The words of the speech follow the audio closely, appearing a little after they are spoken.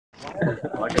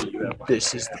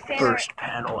This is the first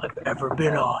panel I've ever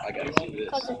been on.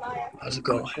 How's it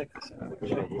going?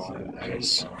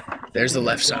 There's the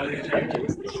left side.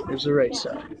 There's the right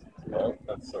side.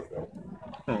 That's so good.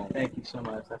 Thank you so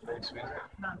much. That's very sweet.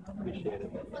 Appreciate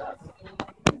it.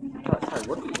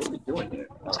 What are we doing here?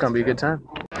 It's gonna be a good time.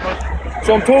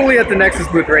 So I'm totally at the Nexus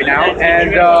booth right now,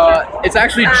 and it's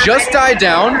actually just died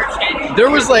down. There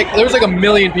was like a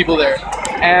million people there,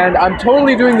 and I'm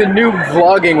totally doing the new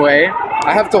vlogging way.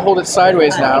 I have to hold it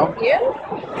sideways now.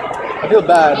 I feel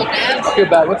bad. I feel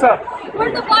bad. What's up?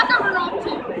 Where'd the blocker run off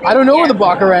to? I don't know where the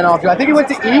blocker ran off to. I think he went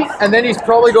to eat, and then he's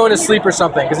probably going to sleep or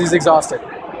something because he's exhausted.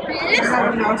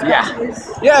 Yeah.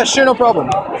 Yeah, sure, no problem.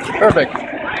 Perfect.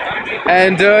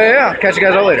 And yeah, catch you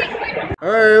guys all later.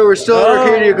 Alright, we're still at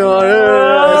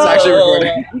ARCADIACON. It's actually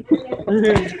recording.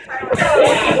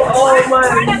 Oh my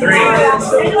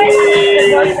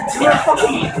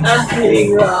I'm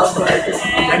being robbed.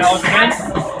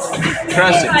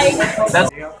 Trust it. That's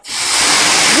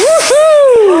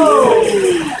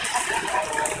woohoo!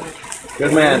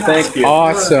 Good man, thank you.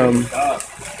 Awesome.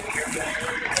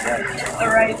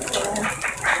 Alright.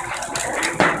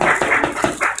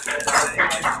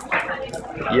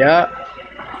 Yeah.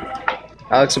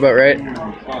 That looks about right. You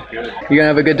gonna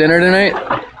have a good dinner tonight?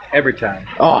 Every time.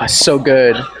 Oh, so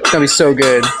good. It's gonna be so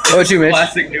good. What about you, Mitch?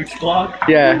 Classic Nooch vlog.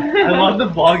 Yeah. I love the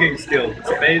vlogging skills. It's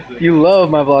amazing. You love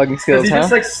my vlogging skills, He huh?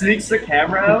 just like sneaks the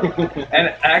camera out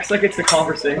and acts like it's a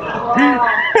conversation.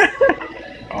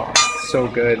 Oh, so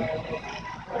good.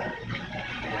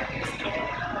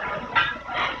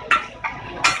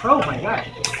 Oh my god.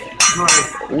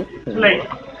 Plate.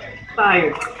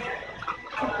 Fire.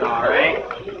 Alright.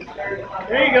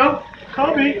 There you go.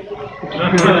 Call me.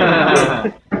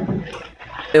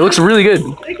 It looks really good.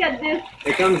 Look at this.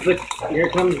 Here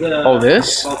comes the Oh,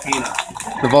 this? volcano.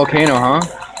 The volcano, huh?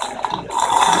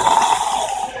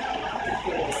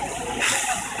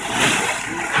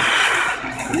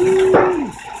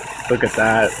 Look at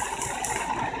that.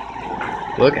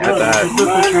 Look at that.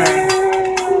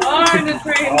 Oh, the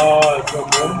train. Oh, it's so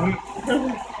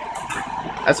good.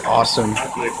 That's awesome.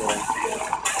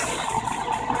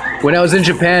 When I was in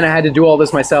Japan, I had to do all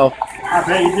this myself. I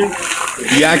bet you did.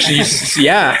 You actually,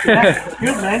 yeah. Good,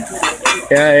 man.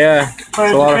 Yeah. It's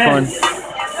a lot of fun.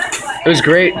 It was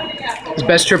great. It was the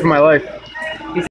best trip of my life.